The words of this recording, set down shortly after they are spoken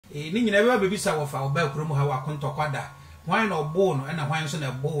ni nyina be bebisa wo fa wo ba kurom ha wa kontokwada hwan na obo no na hwan so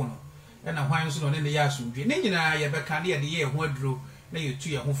na bo no na hwan so no ne ya asundwe ni nyina ye be kan ye de ye ho aduro na ye tu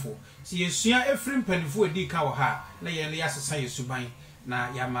ye ho fo si yesua efri mpanifo edi ka wo ha na ye ne yasesa yesuban na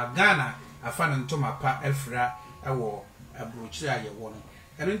ya magana afa no ntoma pa afra ewo abrochi a ye wo no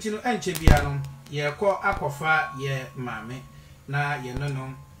eno nti no enche bia no ye ko akofa ye mame na ye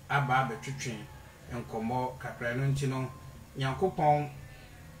no aba abetwetwe enkomo kakra no nti no Nyankopon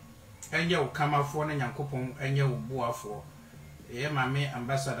enye wo kamafo na Nyankopon enye wo buafo ye mame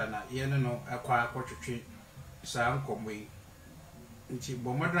ambassador na ye no akwa akotwetwe sa nkomo yi nti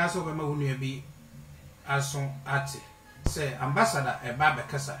bomodra so be ma hunu bi aso ate say ambassador e ba be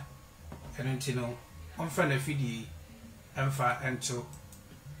kasa eno nti no onfa na fidi emfa ento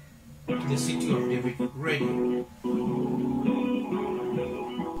the city of David radio.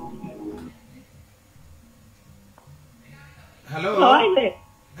 Hello.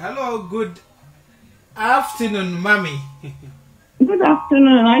 Hello, good afternoon, mommy. Good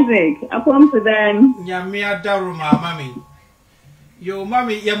afternoon, Isaac. I come to them. Nyamia Daruma, mommy. Yo,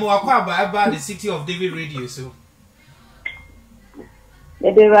 mommy, yamu akwaba about the city of David radio, so. The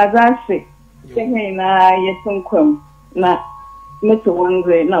Razasi. Saying na yesunkum na meto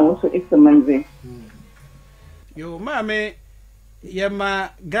wanze na also examanze. Yo, mommy.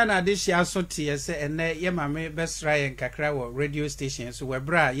 Yema Ghana this year so tie se ene yema me besra yen kakra wo radio station so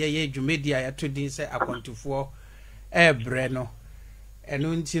webra ye dwumedia ya to din se AKWANTUFUO ebre no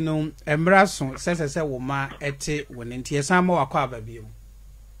eno nti no emra so se wo ma ete woni nti yesa ma wakọ ababiem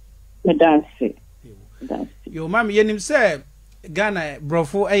medase yo mam yenim se Ghana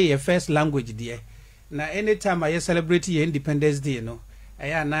brofo eye first language die na anytime I celebrate your Independence Day no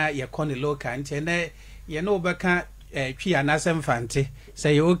eya na ye kone local nti ene ye no beka twi anasem fante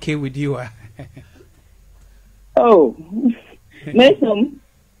say you okay with you oh mesum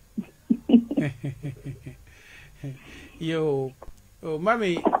yo oh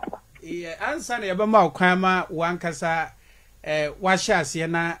mami answer na yaba ma kwan ma wankasa wa hyase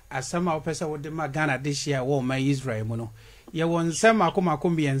na asema opesa wo de ma Ghana this year wo ma Israel mu no ye won nsem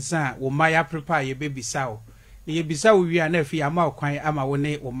akomakombiensa wo ma ya prepare ye bebisa wo ye bisa wo wi na afi ama kwan ama wo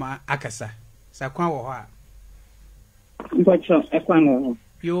ne wo ma akasa sa kwan wo ho a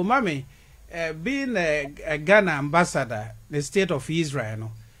yo mami being a Ghana ambassador the state of Israel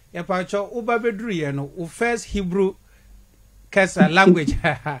no ya pacho uba bedru ye no u first Hebrew kasa language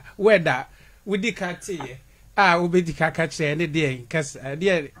whether wudi kati ubedi kakache ne de kasa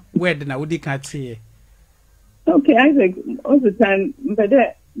de word na wudi kati okay Isaac all the time but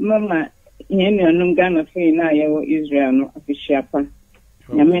mama yeni onum Ghana fe na ye Israel no afishiapa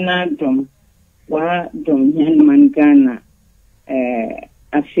yamena dom wa dom yan man Ghana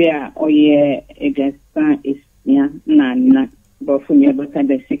afia oye egasa isya na bofunya baka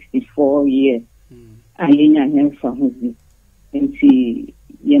the 64 years ayenya hemfa hozi nti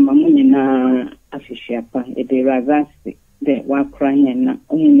ye mamunye na afishiapa ede razasi de wa kranya na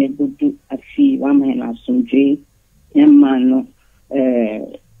onye ne budu afi wa mahena asumje yamano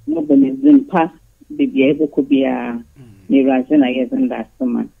mobilizm pa bibia ebo bia ni razana yezanda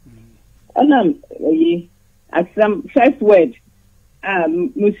soma as some first word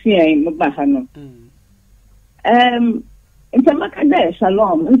musia mbahano intamaka da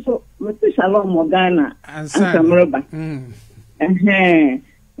shalom so mutu shalom mogana ansamroba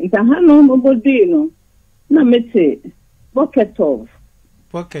intahano mobodino na mete bucket of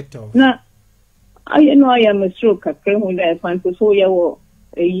na ayeno aya mesro kakre hu da fanto yawo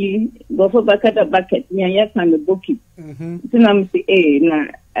eyi bofo bakata bucket nya ya kan bucket tinam si na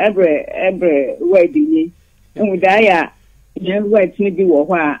every word ni ngudaya ye word ni bi wo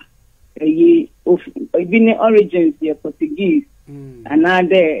ho a eyi bi ni origins ye Portuguese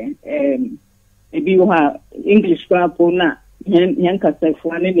another ebi wo ha English kwapo na yan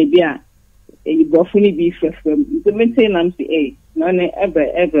kasafo ne bi a eyi bofo ni bi frefrem so maintain am si no ne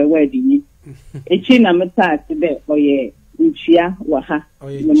every word ni echi na meta de oye nchia wa ha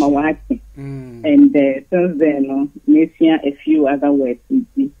no mawati and since then no mesia a few other words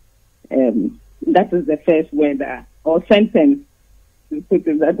that is the first word or sentence to put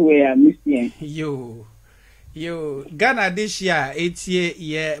it that way missing yo Ghana this year etie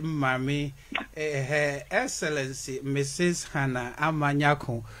ye mami her excellency Mrs. Hannah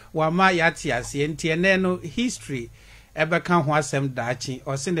A.Nyarko wa ma yati ase entiene no history ebeka ho asem dachi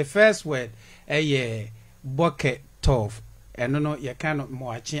or say the first word bucket tof eno no ye kan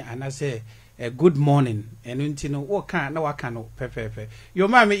mo achi anase good morning eno ntino wo kan na waka no pepepe yo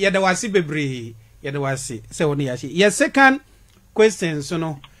mami ye da wase bebre ye da wase se woni ya shi ye second question so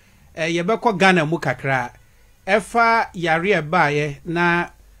no ye beko Ghana mu kakra efa yare baaye na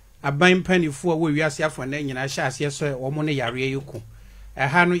aban panifo a wo wiase afọ na nyina hye ase so wo mo ne yare yiku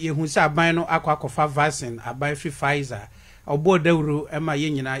ha no yehu se aban no akwakofa vaccine aban free Pfizer obo dawru ema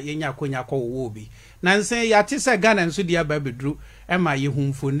ye nyina yenya akonya kọ wo bi na nse ya te se Ghana nso dia ba bedru ema yehu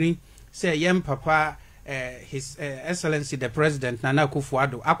mfoni se yem papa His Excellency the President Nana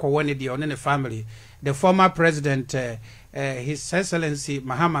Akufo-Addo akọwọ de on ne family the former president His Excellency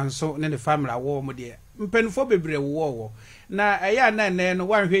Mahama nso ne family awo mo de mpenfo bebre wo na eya na no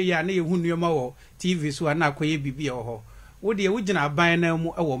wanhwe ya na yehu nneoma wo TV so na akoye bibi ho wo de wugina aban na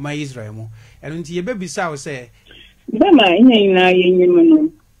mu e wo ma Israel mu eno nti ye bebisa wo se bema ihe na yenyem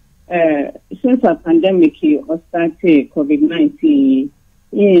no since a pandemic started COVID-19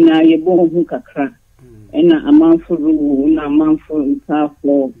 na yebo hu kakra ena amanfuru na amanfuru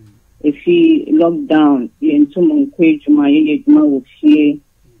ntafo efi lockdown yentum nkwejuma yejuma wo fie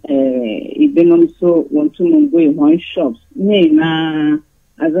ibenom so wontum go in one shops na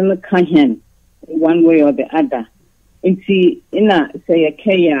azana kahen one way or the other inti ina say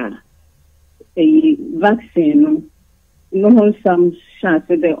kaya a vaccine no some chance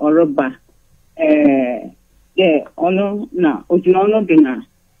de oroba ono na ojuno do na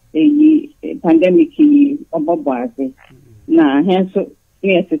pandemic obobaze na henso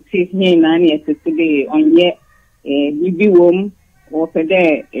yeseti na yeseti de onye bibi wom o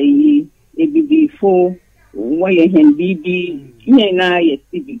pede bibi fo waye hen bibi na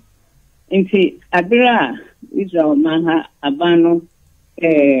yesiti nti abira Israel maha abano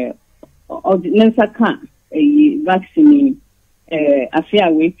nensaka vaccine afia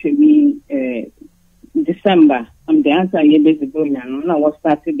we December the answer ye basically na was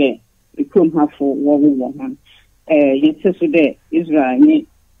started there the come have for war yes so there Israel ni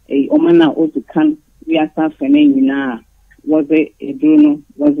omana o to can we are suffering na was a drone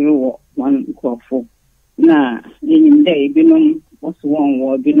was one crop na in there binum was one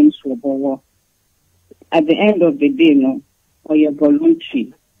war binum so war at the end of the day no or your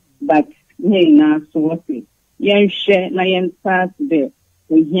voluntary but na so what yen share na yen pass there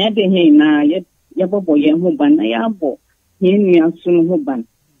we hear the na yababo yen ho ban na yabo yen nua so no ho ban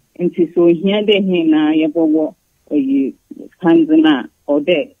nti so hia de he na yababo kanzana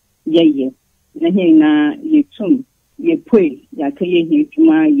ode yeye na he na yetum ye poi yakaye he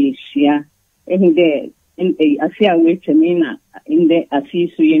tuma ye hia ehu de afia we twemina in the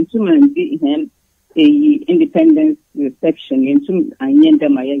afi so yentum andi hen independence reception yentum anyenda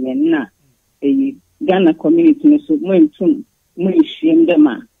maye na Ghana community no so mo entum mo hiem dem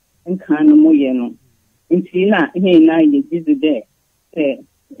a nkan no mo ye no nti na he na ye busy there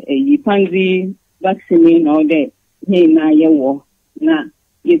yi panzi vaccine no de he na ye wo na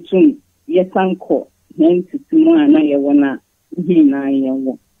yetum ye sanko ntimu ana ye wo na he na ye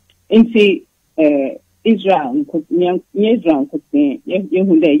wo nti Israel nkotin ye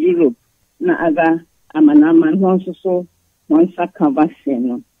hu de Europe na aga amanaman ho so saka vaccine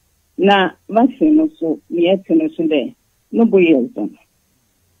no na vaccine so yetino so de no boyezo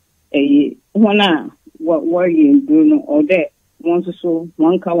hona worry do no or de won so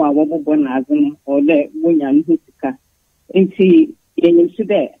one ka wa wobobo na azum or de wonya no sika enti yenyim so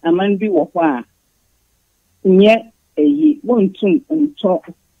de aman bi wo ho a nye wontum nto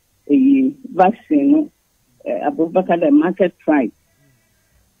vaccine no abubakar the market price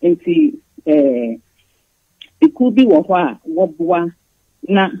enti ikubi wo ho a woboa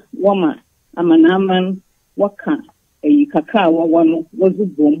na woma amanaman waka kaka wawano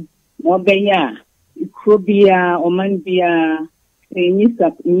wazubom wabeya ikrobia omanbia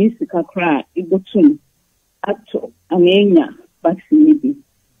nyisika kra ibotum ato amenya vaccine bi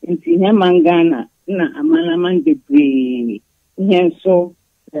nti hemangana na amanaman bebre henso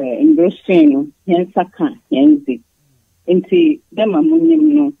industry hensaka henzi nti dema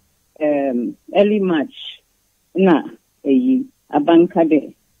munyim no early March na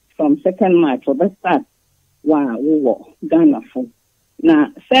abankade from 2nd March or the start wa wo Ghana for na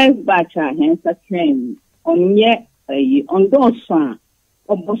first batch hensa train onye on dosa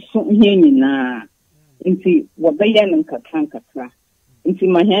oboso henyi na nti wobeya nkakra nti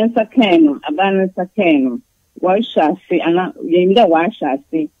ma hensa kan abansa kan wa shase ana yenda wa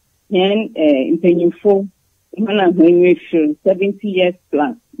shase hen impenyifo mana hwenwe 70 years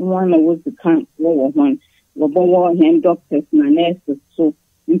plus one was the kan wo one wobo hen doctors na nurses so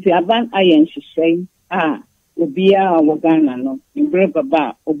nti aban ayen hyehyɛ obia wogana no mbre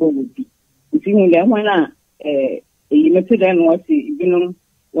baba obowobi nti hu le hwana meted no wasi ibinum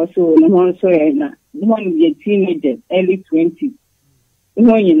waso no hon so na hon ye teenagers early 20s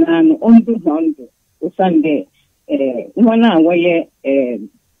hon yina no ondo osande hwana woye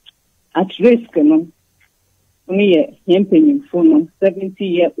at risk no only hemping for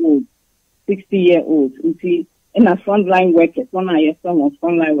 70-year-old, 60-year-old. In a frontline workers, one I some of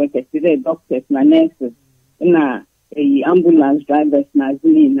frontline workers, today doctors, nurses, ambulance drivers, one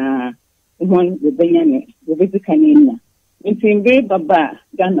with the canina. In very baba,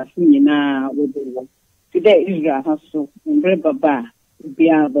 Ghana Funina with the today Israel has so in very baba, be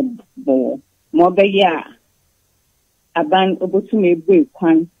the ball. Mobeya Aban Obotume Bui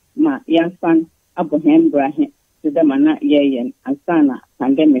Kwan, ma Yansan, Abraham Brahim, to the Mana Yayan, and Sana,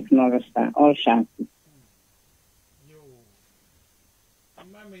 pandemic Norista, all shanty.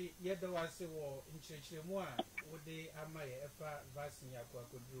 Mammy, yet the was a war in Church Moa, would they Amay ever vaccine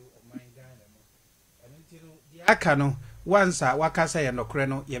could do or my Ghana. And until the Akano, once I Wakasa and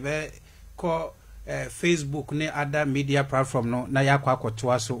Okreno, Yebe call Facebook ne other media platform no na yakwa to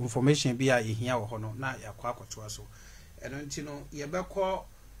aso information bi a ehia wo no na yakwa to aso eno nti no ye bekọ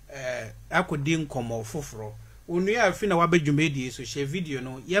akodi nkomo foforo onu ya afi na wabedwumedi so share video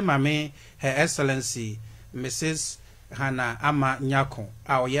no ye mame her excellency Mrs. A.Nyarko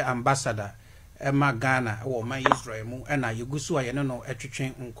a oye ambassador ema Ghana wo ma Israel mu na yegusu a ye no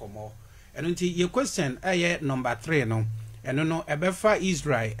etwetwen nkomo eno nti ye question aye number 3 no eno no ebefa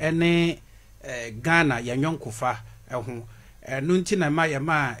Israel ene Ghana ya nyonkofa ehu nunti na ma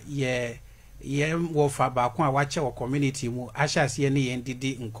ye wo fa ba ko a wache wo community mu ahyase ne ye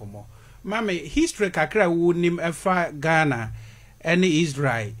ndidi nkomo mame history kakra wo nim efa Ghana ene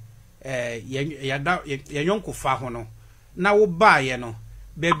Israel ya nyonkofa ho no na wo ba ye no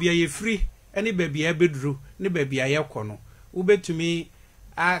bebia ye free ene bebia beduru ne bebia ye kɔ no wo betumi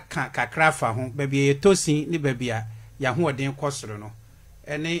aka kakra fa ho bebia ye tosin ne bebia ya ho odin kɔsoro no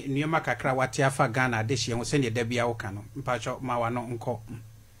ene niyoma kakra wate afa Ghana de hye ho se ne da bia wo ka no mpacho ma wa no nko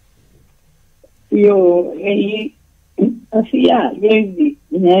yo afia yezi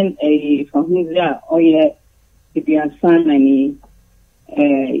nen family oye ibiasana ni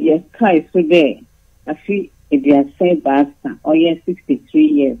yes kai so de afi ibiasa basta oye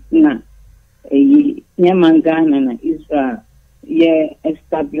 63 years na Ghana na Israel ye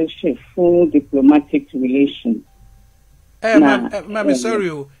establish a full diplomatic relations. Mama, sorry,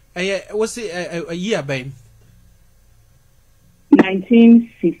 what's a year, babe?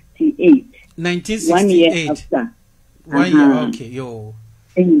 1968. 1968. 1 year after. 1 year, okay, yo.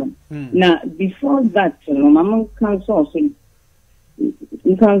 Now, before that, Mama Council,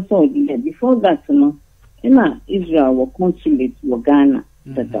 before that, Israel was consulate for Ghana.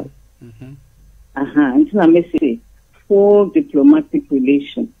 Until I may say, full diplomatic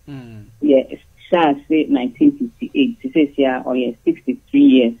relations. Yes. Say 1958. It says here, 63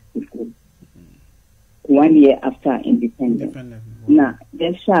 years before, 1 year after independence. Now,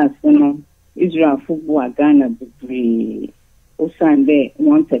 the Shas, Israel football Ghana degree. Osande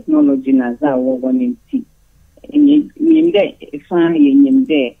one technology na za one in T. In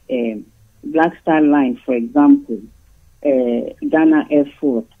Black Star Line, for example, Ghana Air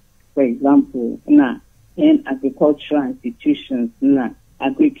Force, for example, and agricultural institutions,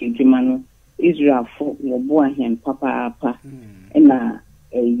 agriculture. Israel for Boahem Papa and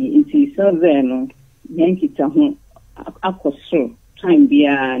it's so there no Yankita home Akosro time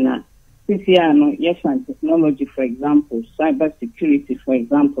biana Sisiano yes and technology for example cyber security for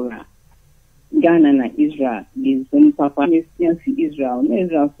example Ghana and Israel is Papa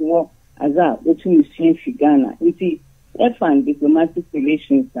Israel for as a between Ghana it's F and diplomatic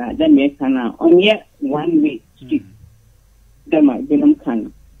relations that American on yet 1 way street that might be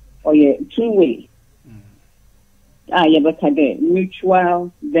can or yeah, 2-way.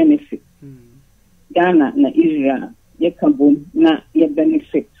 Mutual benefit. Ghana na Israel, kabum na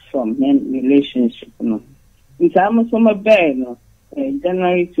benefit from relationship. No, in terms of my bed,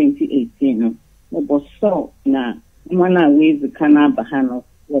 January 2018. No, was so na mana ways the Kana Bahano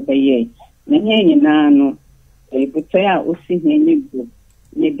over ye. Na no, butaya osi go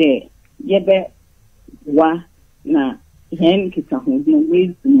ye yebe wa na. Hen kita hudu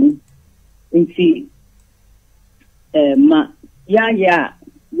mwezi nti ma ya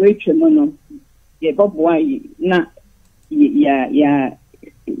weche mono ye bobo ayi na ya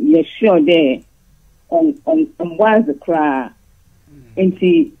sure there on was the cry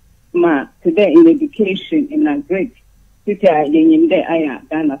nti ma today in education in a great city yenyimde aya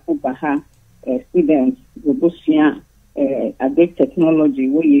Ghana for baha students gobosia a great technology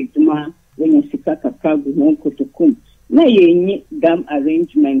where you duma when you sika kakra go kotokum na yenyi dam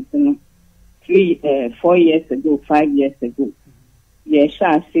arrangement no 4 years ago 5 years ago ye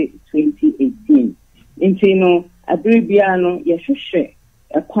sha say 2018 nti no abribia no ye hwehwe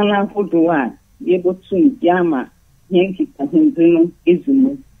ekwana hodo a ye botum yama yenki tahundu no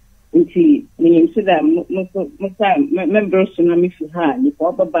ezumu nti menim so that members na me fi ha ni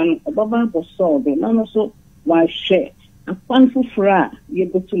ko baba bo so be na no so wa hwe akwan foforo a ye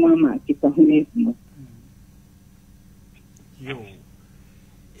betum ama kita ho na yo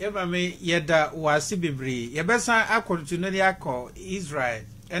eba me yeda wasi bebre yebesa akontinue akọ Israel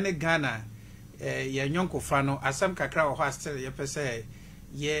ene Ghana ye nyonko fa no asam kakra wo hostel ye pese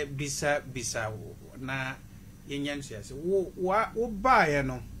ye bisa na ye nyansiase wo ba ye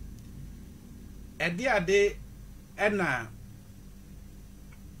no ade ena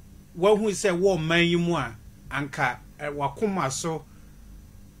wo hu se wo man yi mu a anka wakoma so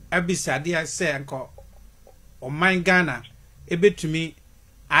abisa de se anka o man Ghana ebetumi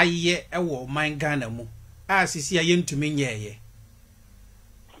aye ewo man Ghana mu asisi aye ntumi nyeye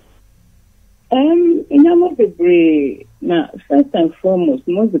Inyama bebre na first and foremost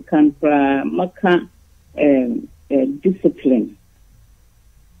most can maka discipline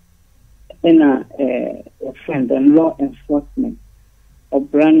in a friend and law enforcement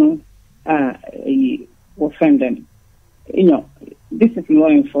obrano offending discipline law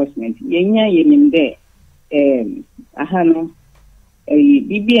enforcement yenya yenim de ahano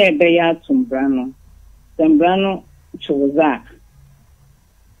bibia be ya tumbrano tembrano choza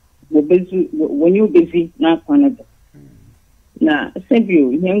when you busy na kwanado na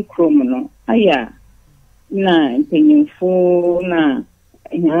sebio yen krom no aya na penyimfo na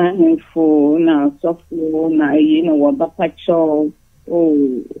nyanfo na sofo na wabapacho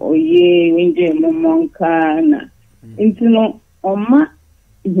oye winde momonka na intino oma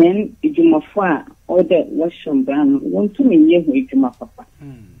yen ijumafo a ode washombrano wontu menye ho ijuma papa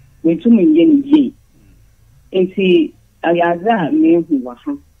wontu menye ni enti ayaza mehu wa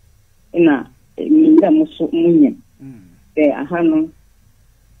ha na minda muso munye ahano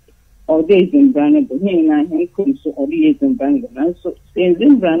all days in brand but here na hen come so all days in brand na so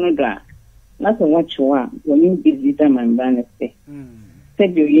in brand da na so watch wa when you busy time and brand say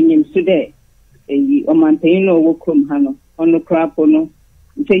said you yin so there o maintain no wo krom ha no ono krapo no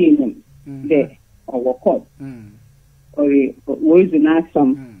nte yin there or work or wo is na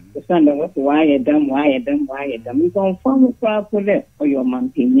some the stand what why them you don't form krapo there or your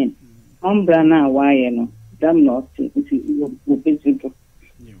maintain umbrana why no dam not into wo busy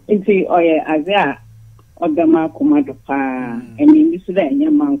nti oye azia odama komado pa eni bisu da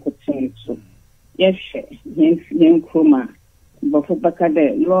enya manko tso yehwe yen kroma bofo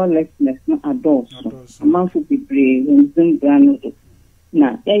bakade lawlessness no adults amanfo bibre wonzim brano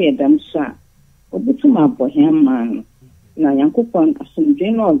na ye dam so a obutuma bohem man na yankopon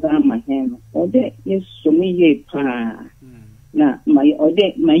asomdwe no ozama hen ode yesomi ye pa na mai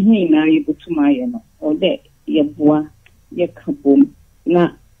ode mahin na ye butuma ye no ode ye boa ye kabom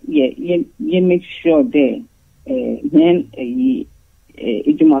na ye make sure that when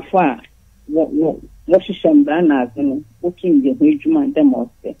ijumafo what shishamba na azunu working the ijuma dem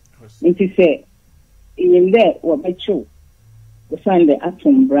ose nti say in there wo bechu go find the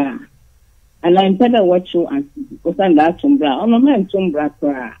atumbra and I better watch you and go find the atumbra ono man tumbra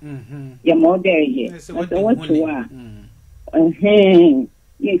kra ye mo there ye what you are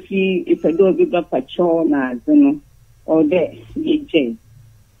ye fi ipedo bi ba pacho na azunu or there ye je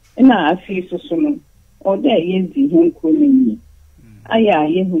na afi so no o de yezi hen komi aya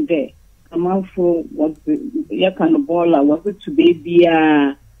ye hu de amanfo what ya kan bola what to baby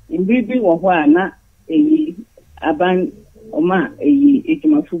imbibi wo ho ana aban oma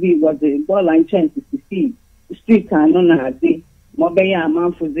ekimafu bi was the bola in chance to see street no na ade mo be ya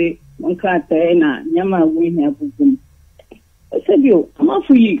amanfo de nka ta na nyama we ha bugum sebio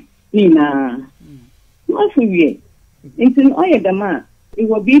amanfo yi ni na amanfo wie intin oye dama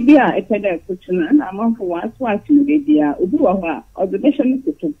iwo bibia epeda kuchuna na amanfo waso atu bibia obi wo ho a observation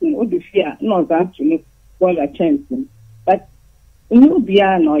to odufia na ozatuni bola chance but inu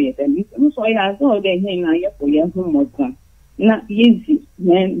bia na oye dem so ya so de hin na ye ko ye hu moza na yezi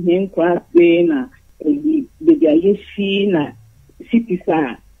hen class na bibia ye fi na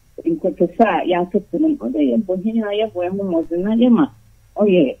sitisa inkotesa ya totun ode ye bo hin na ye bo hu moza na ye ma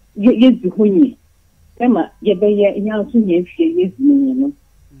oye yezi hunyi kama yebeye nyanso nyefie yezini no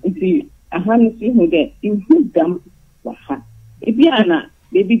nti ahanu si hu de ihu dam wa ha ebiana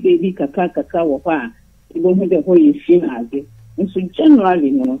baby kaka wo ha ibo hu de ho yefi na ade nso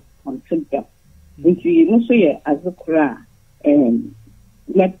generally no consider nti no so ye azukura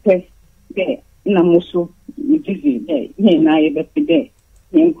lepe de na muso yizi de ye na ye be de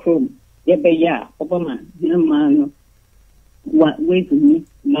yen krom yebeya obama na mano wa wezi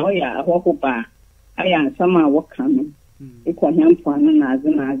na oya ahoko ba aya sama wakano iko nyampo na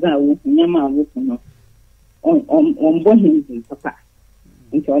aza wo nyama wo no on bo hinzi papa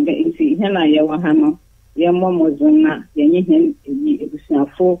into hena ye wa ha no ye momozon na ye nye hen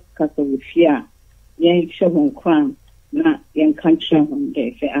ebusuafo kaso wifia ye hwehon kwan na ye kanche hon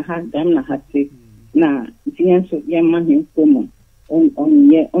de fe aha dam na hate na ntienso ye ma hen komo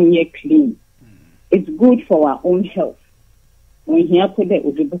on ye clean. It's good for our own health. When here put the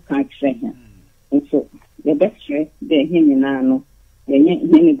ubibu country here. And so the best way the him in ano the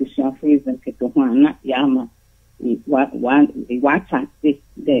any bushel freeze and take one not yama the water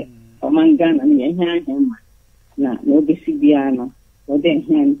the Omangan and your hand him na no bisibiano or then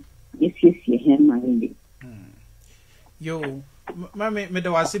him yes him man yo mame me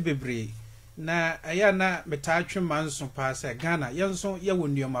da wase bebre na aya na metatwe manso pa se Ghana yenso ye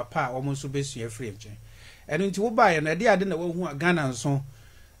wonnioma pa wo mo so besua free nche eno nti wo ba ye na de ade na wo hu Ghana nso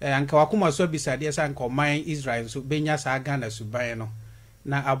anka wakoma so bisade sa anka oman Israel so benya sa Ghana so ban no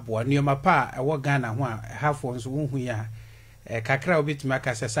na aboa nnioma pa wo Ghana ho a hafo nso wo hu ya kakra obetuma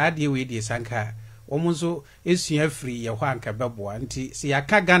ka se sa de we de sanka wo mo so esua free ye ho anka beboa nti se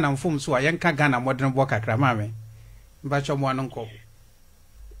yaka Ghana mfom so a yenka Ghana modern bo kakra mame mbacho mo anonko.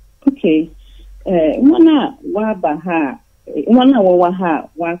 Okay. Wana wabaha wana waha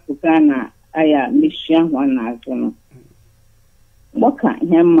wakugana aya mishia wana azono waka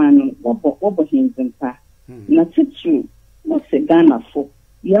hemanu wobo hinzimpa na titu wose Ghana fo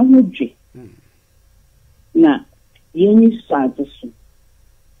yahudwe na yenyi swazosu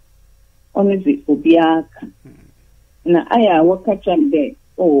onezi obiaka na aya wakacha mbe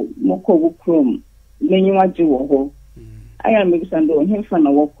moko wukrom menyi waji wo ho aya mbisando hemfa na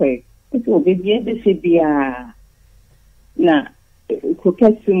wokwe ito bebie de sebia na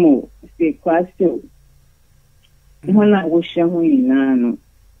kokasumo se kwasto hona wo hwe ina no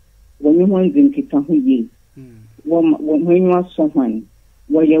woni ho nzinkita ho ye wo hwenwa so hwan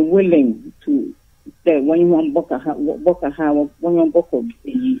wo ye willing to the when you want boka ha when boko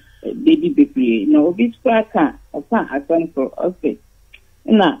baby baby na obi twaka opa atonko okay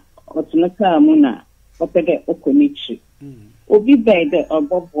na otunaka amuna opede okonichi obi bede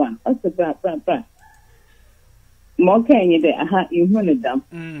obobwan oseba pra mo kenye de aha ihu ne dam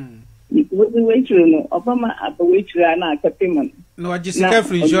wo wetru no obama abawetru na akapemon no ajisika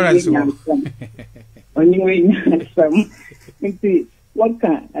free insurance only way some nti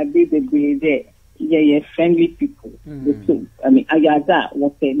waka abi the brede ye friendly people I mean ayaga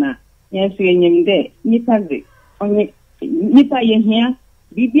wote na yenso yenyim de nipa de onye nipa ye hia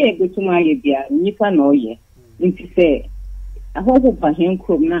bibi egotuma ye bia nipa na oye nti se ahogo pa hen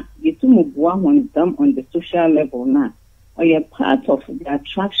krom na yetumu boa hon dam on the social level na or you're part of the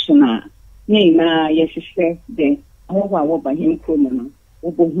attraction na na ye hwehwe de ahogo awo ba hen krom no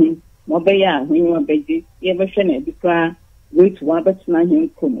obohu mo be ya hwenwa beji ye be hwe na bikra wait wa betina hen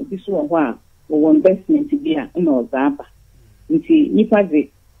krom bi so ho a wo investment bia na ozaba nti nipa de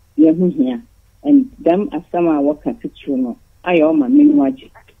ye hu hia and them asama waka titru no ayo ma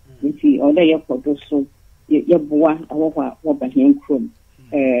menwaji nti oda ye kodo so ye boa awowa wo ba hen krom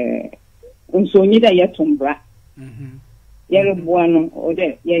nso nyida ye tombra ye boa no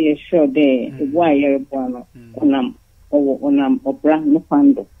ode ye sure de boa ye boa no onam obra no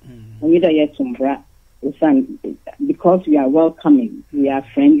pando nyida ye tombra because we are welcoming, we are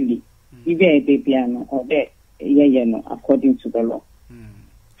friendly. No ode ye no according to the law.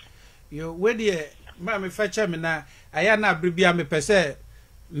 Yo we de ma me facha me na aya na abribia me pese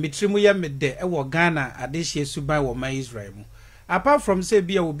mitrimu ya mede e wo Ghana adehye suban wo man Israel mu apart from say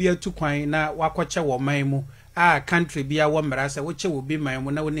bia obi atukwan na wakoche wo man mu country bia wo mra se wo che wo bi man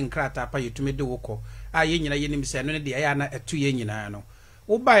mu na woni nkrata pa yetume de wokọ ye nyina ye nim se no de aya na etu ye nyina no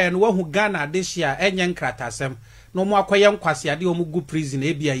wo ba ye no wo hu Ghana adehye a enye nkrata asem no mo akoye nkwase ade o mu gu prison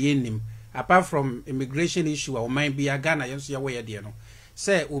e bia ye nim apart from immigration issue wo man bia Ghana yenso ye wo ye de no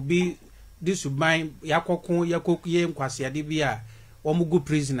se obi di suban yakokun yakokuye nkwase ade bia omugu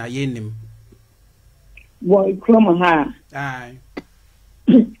prisoner yenim boy kroma ha ai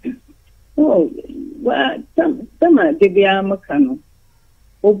wa tama de bia makano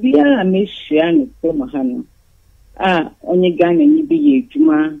obia mehia no kroma ha no onye Ghana ni bi ye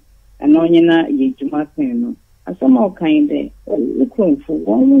djuma ana onye na ye djuma kan no asama okan de ukromfo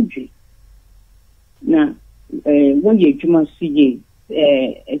won wudwi na won ye djuma suye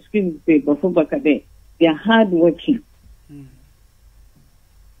excuse me before bakade they are hard working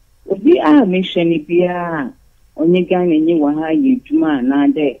obi misheni bia onye Ghana nyi wa ha yedwuma na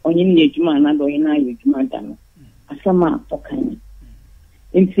de onye ne yedwuma na do ina yedwuma da no asama tokan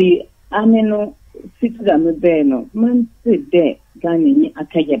nti ameno sitza me be no man se de Ghana nyi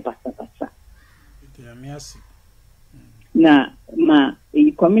akaye basa na ma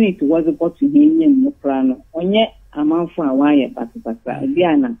community was about to him no plano onye amanfo a waye patapata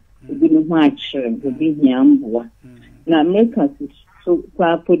bia na obi no ho akyere obi hiamboa na make us so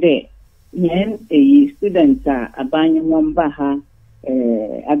kwapo de yen students a abanye womba ha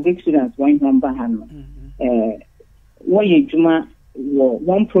agric students one womba ha no wo ye djuma wo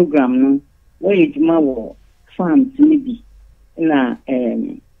one program no wo ye djuma wo farms ni bi na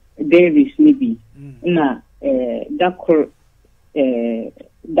dairies ni bi na dakor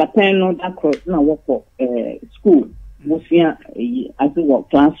dapeno dakor na woko school wofia as a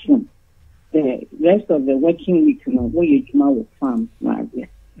classroom. The rest of the working week no wo ye djuma wo farms na dia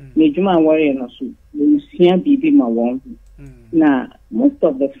me djuma worry no so wo sia bibi ma won na most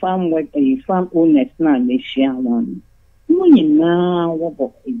of the farm work farm owners na me share one mo nyina wo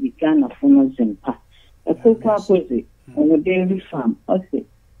bo Ghana fono zempa e ko kwa kozi o dairy farm o se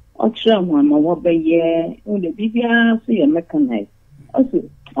o tra mo ma wo be ye o de bibia so ye mechanized o se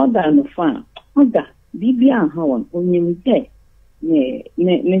o da no farm o da bibia ha won onyim de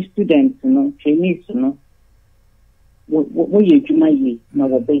ne students no trainees no wo ye djuma ye na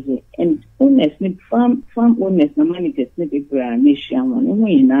wo be ye and owners ne farm owners na managers ne be bra ne share one mo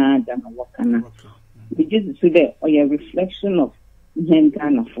nyina da na wo kana because so there or a reflection of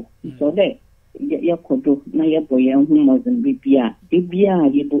Ghana for so there ya kodo na ya boye hu Mozambique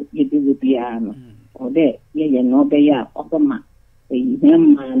bibia ye do bibia no or there ye no be ya obama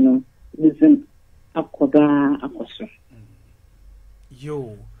hemma no listen akoda akoso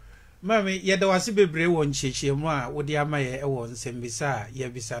yo mami ye da wase bebre won chechie mu a wo de amaye e won sembisa ye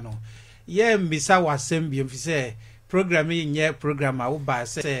bisa no ye mbisa wasem bi mfise program ye nye program a wo ba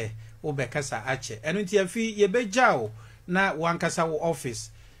se obekasa ache enu nti afi ye bejao na wankasa wo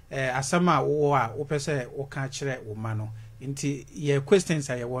office asama wo a wo pese wo ka kire wo ma no nti ye questions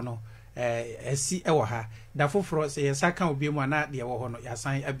a ye wo no esi e wo ha da foforo se ye saka obi mu na de wo ho no ya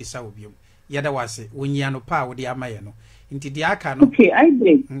san abisa obi mu ye da wase wonyia no pa wo de amaye no nti de aka no okay I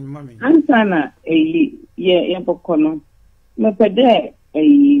did answer na ye bokono me pede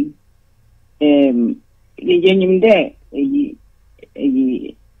ye nyim de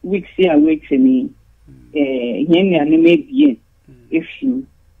weeks here weeks me yen ya ne mebie if you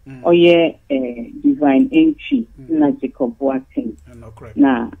oye divine entry na Jacob Watson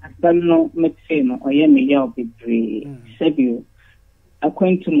na asano metse no oye me ya obebre sebio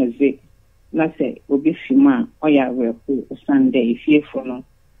akwantu moze na se obi fima oya refu Sunday ifie no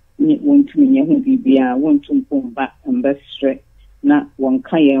ni wontu nye hu bibia wontu mpomba mbesre na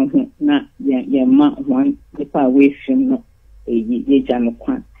wonka yen hu na ye ma wan pepa we fim no ye jano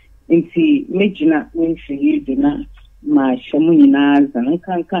kwan nti mejina wenfi do na ma hwemu nyina zan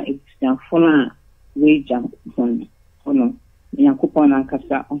kanka ebusiafona we jam hono yakopon na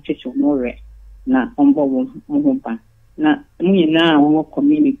nkasa onchecho more na ombo wo ba na nyina wo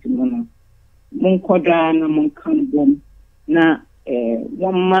community mo no mon koda na mon kanbom na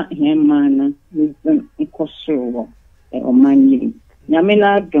wamma hema na zan nkosoro omanyi nyame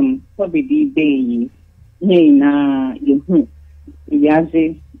na adom pobidi beyi na yehu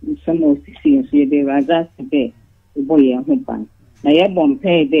yaze some of the things they rather today the boy and husband na ye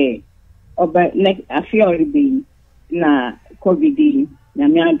bompe de oba like afio be na covid na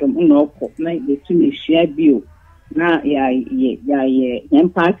me adom na okọ na the two share bio na ya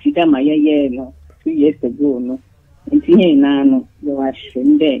party da ma ye no 2 years ago no nti na no they were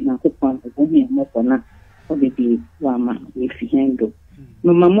shinde na kupon ko mi mo na covid wa ma we fi hendo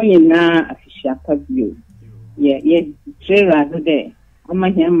no mamo na afisha pa bio ye trera de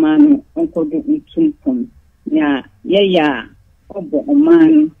amahema no onkodo ntumpum ya obo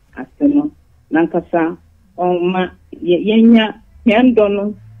oman aseno nankasa oma yenya hendo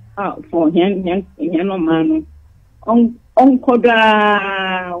no for hen no manu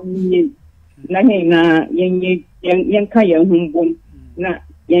onkoda unye na yenka yehumbum na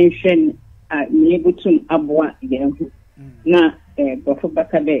yenhwen nebutum aboa yehu na bofo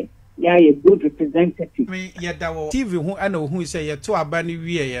bakade ya a good representative me ye dawo TV hu ana hu se ye to aba ni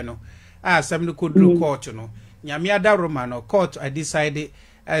wie ye no asem no kodru court no nyame adaroma no court I decide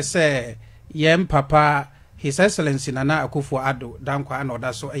say yem papa His Excellency Nana Akufo-Addo dankwa ana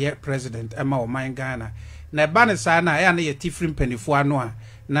oda so ye president ema o man Ghana na ba ne sa na ya na ye tifrim panifo ano a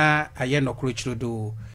na aye no kro chiro do